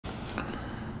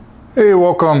Hey,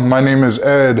 welcome. My name is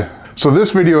Ed. So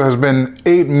this video has been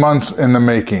 8 months in the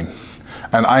making,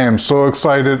 and I am so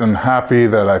excited and happy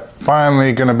that I'm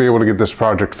finally gonna be able to get this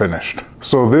project finished.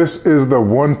 So this is the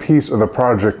one piece of the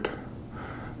project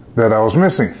that I was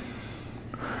missing.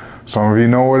 Some of you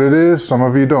know what it is, some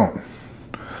of you don't.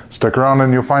 Stick around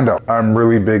and you'll find out. I'm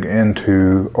really big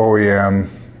into OEM,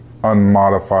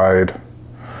 unmodified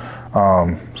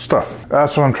stuff.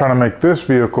 That's what I'm trying to make this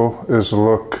vehicle, is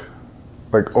look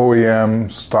like OEM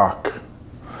stock.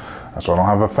 So I don't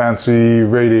have a fancy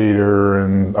radiator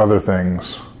and other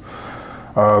things.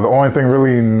 The only thing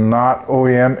really not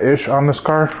OEM-ish on this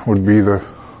car would be the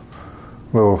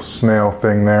little snail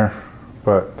thing there,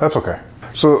 but that's okay.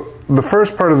 So the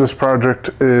first part of this project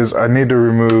is I need to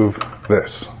remove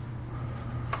this.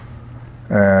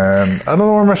 And I don't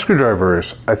know where my screwdriver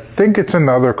is. I think it's in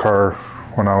the other car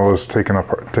when I was taking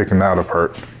that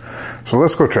apart. So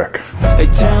let's go check. They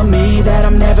tell me that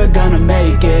I'm never gonna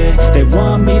make it. They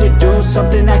want me to do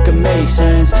something that could make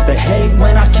sense. They hate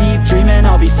when I keep dreaming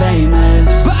I'll be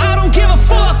famous, but I don't give a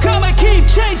fuck, I'ma keep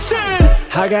chasing.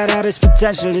 I got all this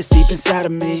potential that's deep inside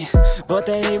of me, but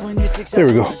they hate when you're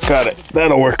successful. There we go, got it,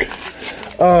 that'll work.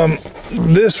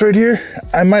 This right here,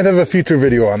 I might have a future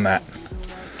video on that.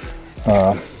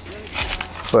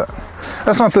 But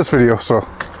that's not this video, so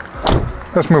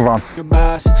let's move on. Your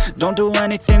boss, don't do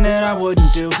anything that I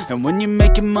wouldn't do. And when you're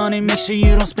making money, make sure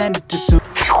you don't spend it too soon.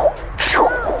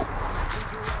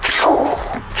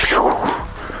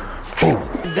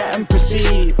 Then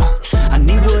proceed. I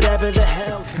need whatever the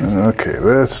hell. Okay,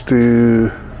 let's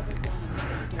do,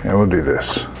 yeah, we'll do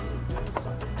this.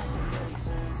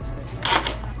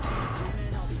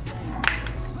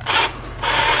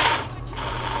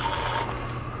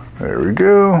 There we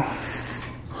go.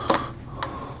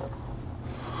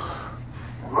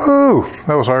 Whoa,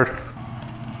 that was hard.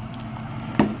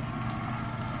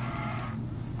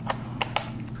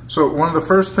 So one of the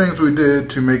first things we did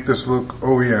to make this look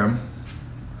OEM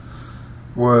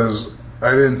was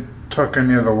I didn't tuck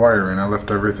any of the wiring. I left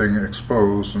everything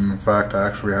exposed, and in fact I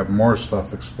actually have more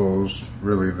stuff exposed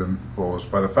really than what was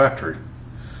by the factory.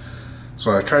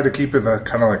 So I tried to keep it that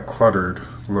kind of like cluttered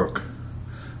look.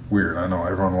 Weird, I know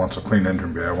everyone wants a clean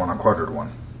engine bay, I want a cluttered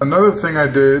one. Another thing I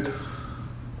did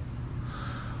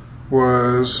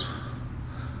was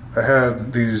I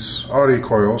had these Audi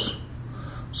coils,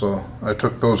 so I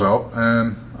took those out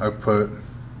and I put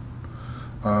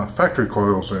factory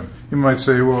coils in. You might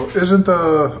say, well, isn't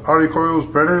the Audi coils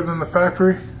better than the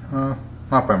factory?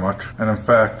 Not by much. And in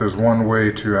fact, there's one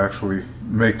way to actually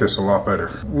make this a lot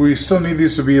better. We still need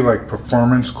these to be like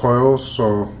performance coils,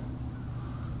 so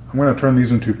I'm going to turn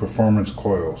these into performance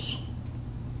coils.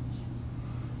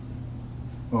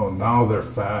 Oh, now they're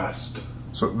fast.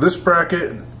 So this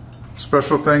bracket,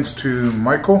 special thanks to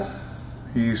Michael,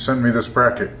 he sent me this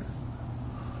bracket.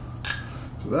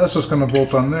 So that's just going to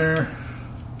bolt on there,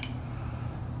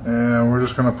 and we're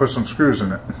just going to put some screws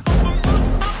in it.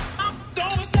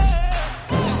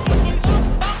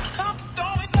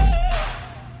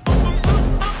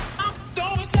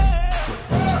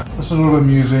 This is what I'm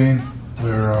using.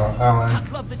 They're Allen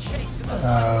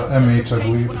M8s, I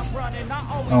believe.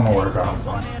 I don't know where I got them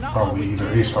from. Probably either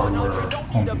Ace Hardware or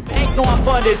Home Depot. Ain't no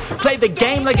unfunded. Play the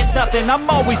game like it's nothing. I'm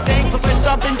always thankful for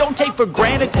something. Don't take for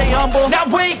granted. Stay humble. Now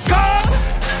wake up.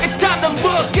 It's time to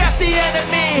look at the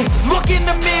enemy. Look in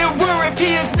the mirror if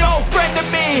he is no friend to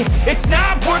me. It's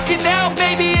not working out.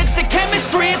 Maybe it's the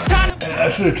chemistry. It's time.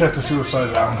 I should have checked to see what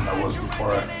size Allen that was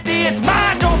before I. It's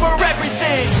mind over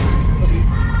everything.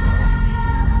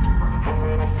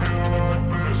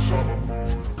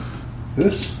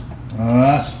 This?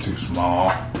 That's too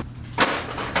small.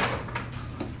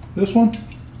 This one?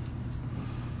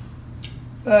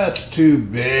 That's too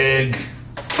big.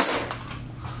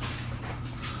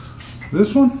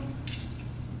 This one?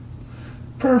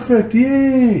 Perfect,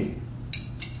 yay!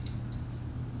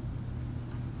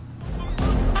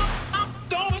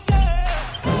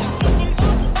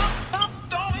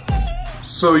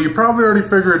 So you probably already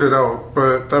figured it out,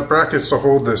 but that bracket's to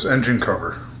hold this engine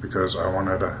cover because I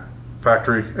wanted a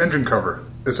factory engine cover.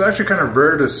 It's actually kind of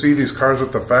rare to see these cars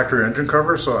with the factory engine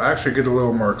cover, so I actually get a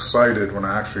little more excited when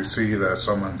I actually see that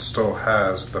someone still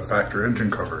has the factory engine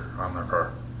cover on their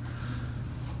car.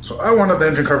 So I wanted the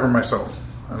engine cover myself,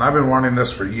 and I've been wanting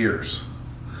this for years.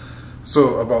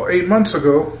 So about 8 months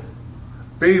ago,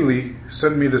 Bailey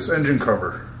sent me this engine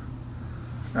cover.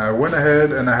 And I went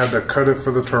ahead and I had to cut it for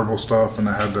the turbo stuff, and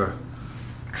I had to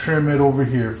trim it over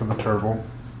here for the turbo.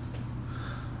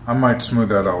 I might smooth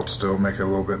that out still, make it a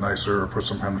little bit nicer, or put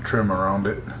some kind of trim around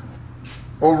it.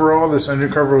 Overall, this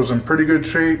engine cover was in pretty good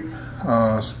shape.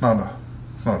 It's not a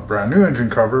It's not a brand new engine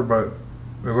cover, but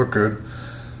it looked good.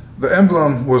 The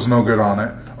emblem was no good on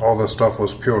it. All the stuff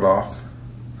was peeled off.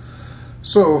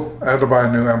 So I had to buy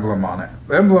a new emblem on it.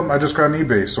 The emblem I just got on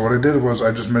eBay. So what I did was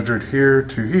I just measured here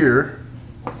to here.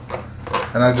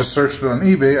 And I just searched it on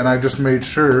eBay and I just made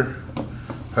sure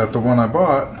that the one I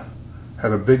bought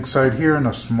had a big side here and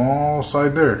a small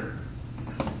side there.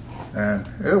 And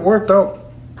it worked out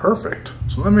perfect.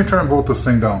 So let me try and bolt this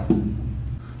thing down.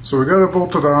 So we got it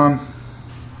bolted on.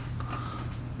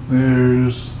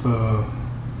 There's the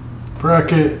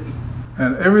bracket.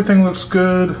 And everything looks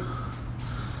good.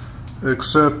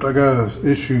 Except I got an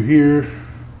issue here.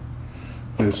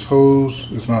 This hose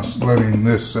is not letting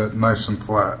this set nice and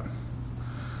flat.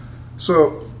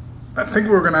 So I think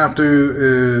what we're gonna have to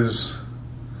do is,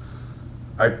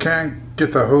 I can't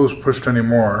get the hose pushed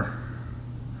anymore.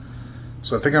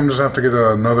 So I think I'm just gonna have to get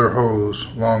another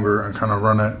hose longer and kind of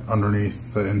run it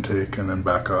underneath the intake and then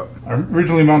back up. I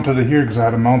originally mounted it here because I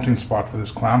had a mounting spot for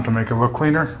this clamp to make it look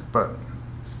cleaner, but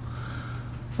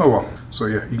oh well. So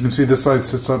yeah, you can see this side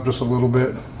sits up just a little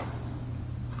bit.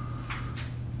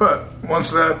 But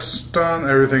once that's done,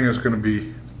 everything is going to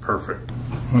be perfect.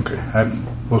 Okay, I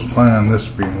was planning on this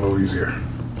being a little easier.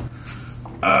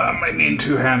 I might need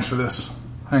 2 hands for this.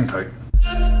 Hang tight.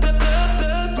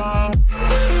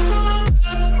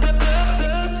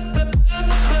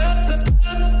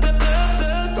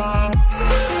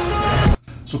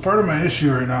 So part of my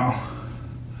issue right now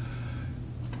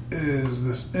is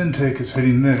this intake is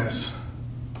hitting this,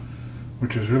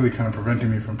 which is really kind of preventing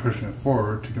me from pushing it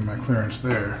forward to get my clearance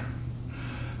there.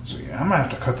 So yeah, I might have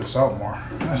to cut this out more.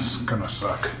 That's gonna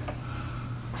suck.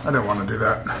 I didn't want to do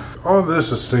that. All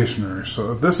this is stationary,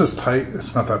 so if this is tight,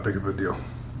 it's not that big of a deal.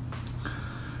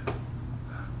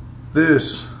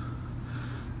 This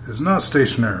is not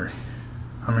stationary.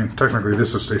 I mean, technically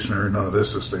this is stationary, none of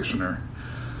this is stationary.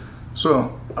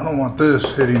 So I don't want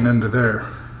this hitting into there.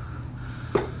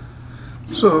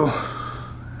 So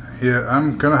yeah,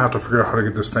 I'm gonna have to figure out how to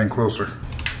get this thing closer.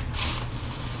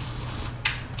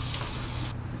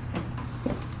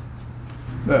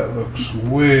 That looks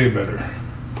way better.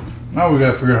 Now we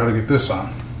gotta figure out how to get this on.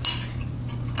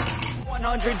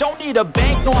 100, don't need a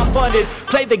bank, no I'm funded.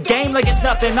 Play the game like it's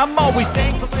nothing, I'm always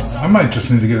thankful for I might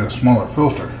just need to get a smaller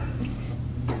filter.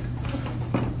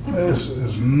 This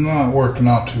is not working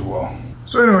out too well.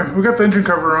 So anyway, we got the engine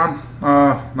cover on.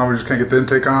 Now we just can't get the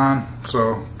intake on,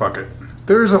 so fuck it.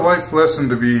 There is a life lesson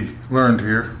to be learned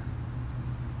here.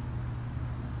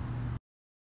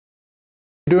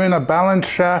 Doing a balance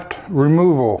shaft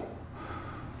removal.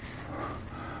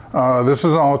 This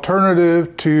is an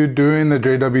alternative to doing the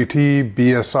JWT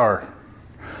BSR.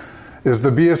 Is the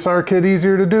BSR kit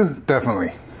easier to do?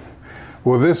 Definitely.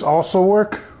 Will this also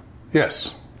work?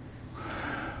 Yes.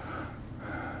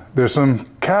 There's some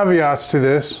caveats to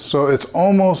this, so it's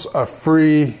almost a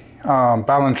free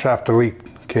balance shaft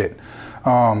delete kit.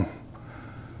 But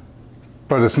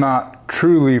it's not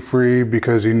truly free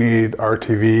because you need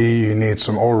RTV, you need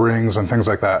some O-rings and things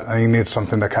like that, and you need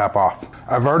something to cap off.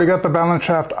 I've already got the balance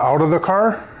shaft out of the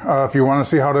car. If you want to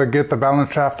see how to get the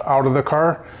balance shaft out of the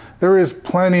car, there is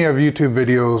plenty of YouTube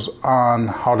videos on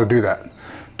how to do that.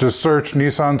 Just search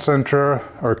Nissan Sentra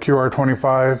or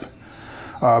QR25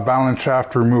 balance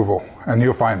shaft removal and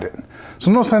you'll find it.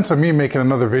 So no sense of me making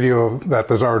another video of that,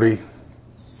 there's already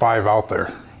 5 out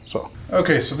there. So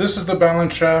okay, so this is the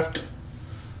balance shaft.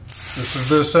 This is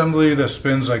the assembly that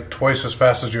spins like twice as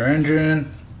fast as your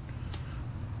engine.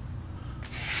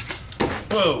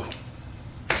 Whoa.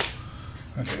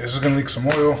 Okay, this is gonna leak some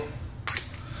oil.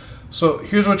 So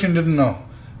here's what you need to know.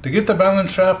 To get the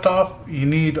balance shaft off, you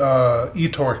need a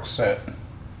e-torque set.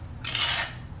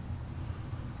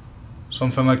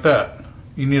 Something like that.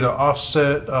 You need an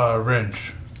offset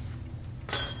wrench.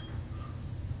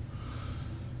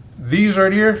 These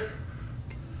right here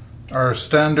are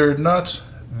standard nuts.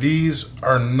 These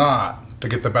are not to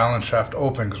get the balance shaft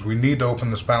open because we need to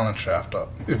open this balance shaft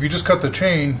up. If you just cut the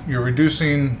chain, you're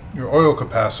reducing your oil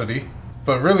capacity,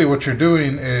 but really what you're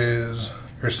doing is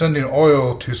you're sending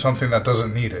oil to something that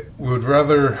doesn't need it. We would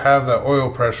rather have that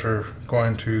oil pressure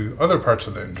going to other parts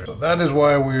of the engine. So that is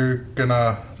why we're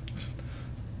gonna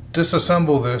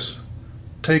disassemble this,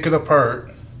 take it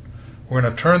apart. We're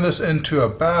gonna turn this into a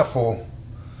baffle,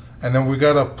 and then we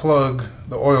gotta plug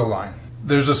the oil line.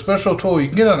 There's a special tool you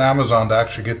can get on Amazon to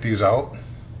actually get these out,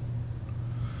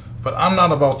 but I'm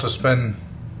not about to spend,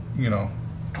 you know,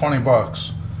 20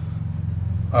 bucks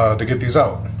to get these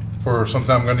out for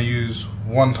something I'm going to use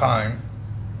one time.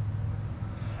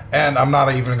 And I'm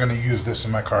not even going to use this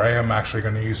in my car. I am actually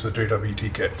going to use the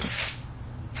JWT kit.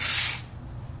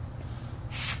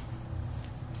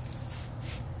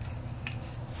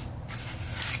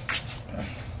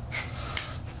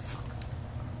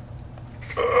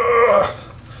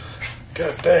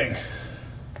 God dang.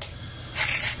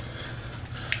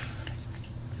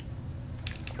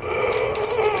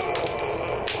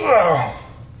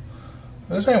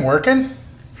 This ain't working.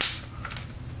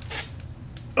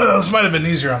 This might have been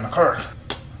easier on the car.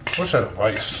 Wish I had a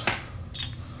vise.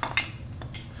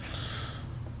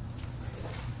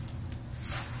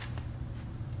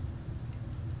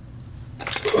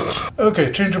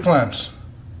 Okay, change of plans.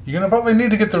 You're gonna probably need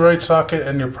to get the right socket,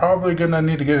 and you're probably gonna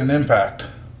need to get an impact.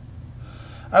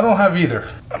 I don't have either.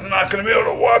 I'm not gonna be able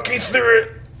to walk you through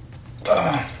it.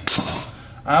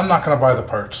 I'm not gonna buy the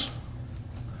parts.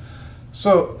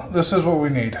 So this is what we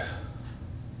need.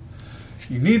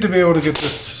 You need to be able to get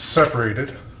this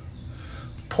separated,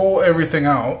 pull everything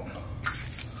out,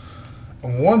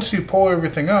 and once you pull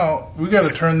everything out, we got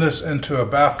to turn this into a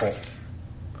baffle.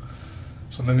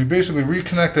 So then you basically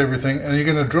reconnect everything, and you're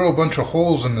going to drill a bunch of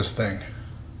holes in this thing.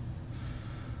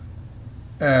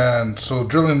 And so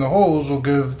drilling the holes will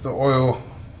give the oil,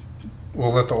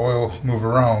 will let the oil move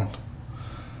around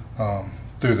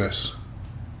through this.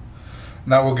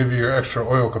 And that will give you your extra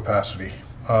oil capacity.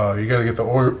 You got to get the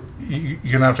oil. You're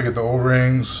gonna have to get the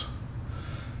O-rings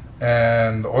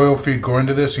and the oil feed going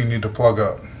to this. You need to plug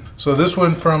up. So this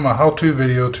went from a how-to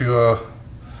video to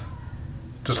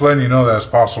just letting you know that it's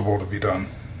possible to be done.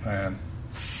 And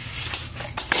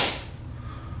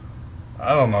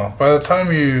I don't know. By the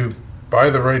time you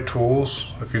buy the right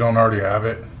tools, if you don't already have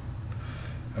it,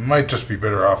 it might just be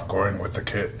better off going with the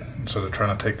kit instead of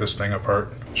trying to take this thing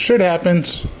apart. Shit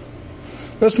happens.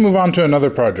 Let's move on to another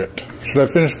project. Should I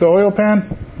finish the oil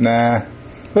pan? Nah.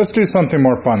 Let's do something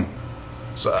more fun.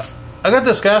 So, I got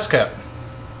this gas cap.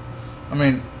 I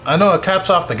mean, I know it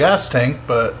caps off the gas tank,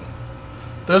 but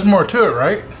there's more to it,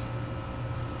 right?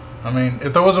 I mean,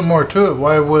 if there wasn't more to it,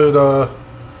 why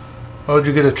would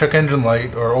you get a check engine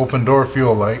light or open door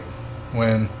fuel light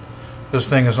when this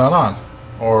thing is not on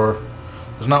or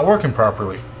is not working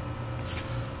properly?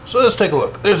 So let's take a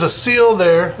look. There's a seal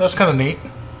there. That's kind of neat.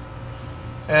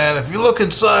 And if you look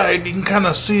inside, you can kind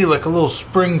of see like a little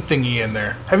spring thingy in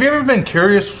there. Have you ever been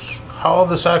curious how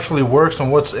this actually works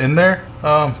and what's in there?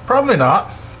 Probably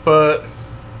not, but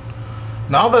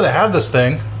now that I have this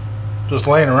thing just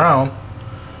laying around,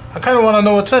 I kind of want to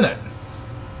know what's in it.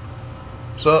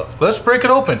 So let's break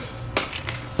it open.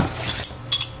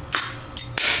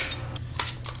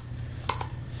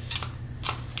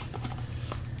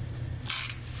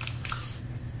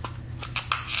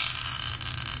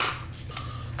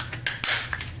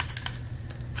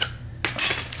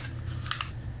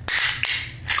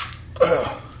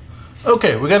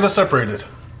 Okay, we got this separated.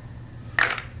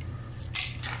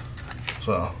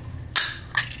 So,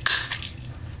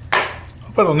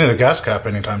 hope I don't need a gas cap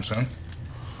anytime soon.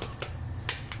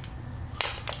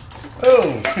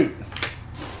 Oh, shoot.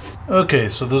 Okay,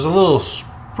 so there's a little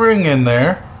spring in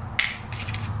there.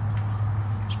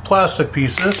 It's plastic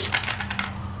pieces.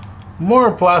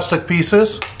 More plastic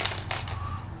pieces.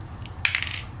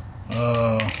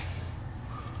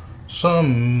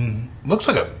 Some, looks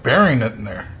like a bearing in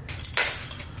there.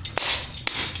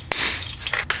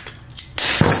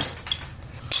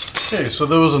 Okay, so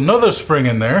there was another spring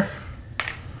in there.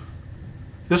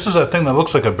 This is that thing that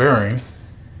looks like a bearing.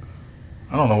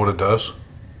 I don't know what it does.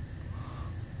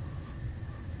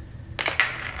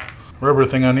 Rubber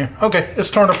thing on here. Okay, it's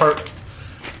torn apart.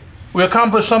 We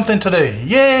accomplished something today.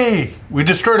 Yay! We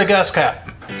destroyed a gas cap.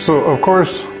 So, of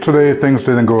course, today things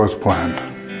didn't go as planned.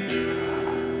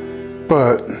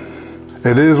 But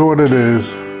it is what it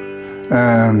is.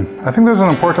 And I think there's an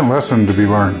important lesson to be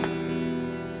learned.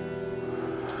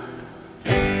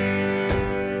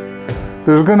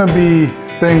 There's going to be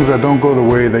things that don't go the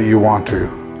way that you want to.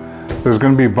 There's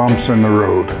going to be bumps in the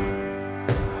road.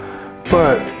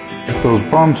 But those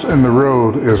bumps in the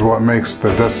road is what makes the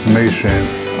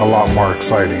destination a lot more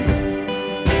exciting.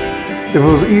 If it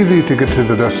was easy to get to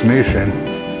the destination,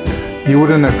 you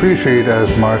wouldn't appreciate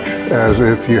as much as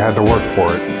if you had to work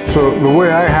for it. So the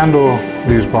way I handle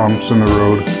these bumps in the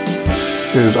road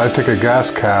is I take a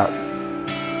gas cap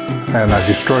and I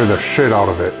destroy the shit out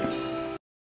of it.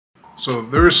 So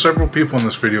there are several people in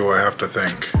this video I have to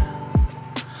thank.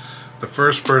 The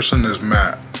first person is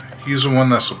Matt. He's the one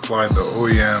that supplied the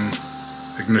OEM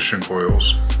ignition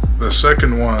coils. The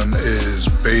second one is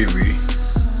Bailey.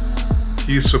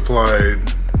 He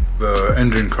supplied the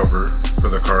engine cover for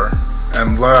the car.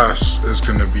 And last is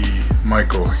going to be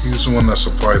Michael. He's the one that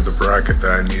supplied the bracket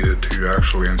that I needed to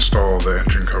actually install the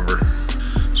engine cover.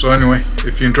 So anyway,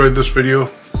 if you enjoyed this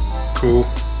video, cool.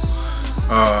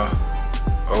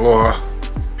 Aloha,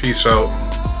 peace out,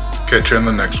 catch you in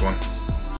the next one.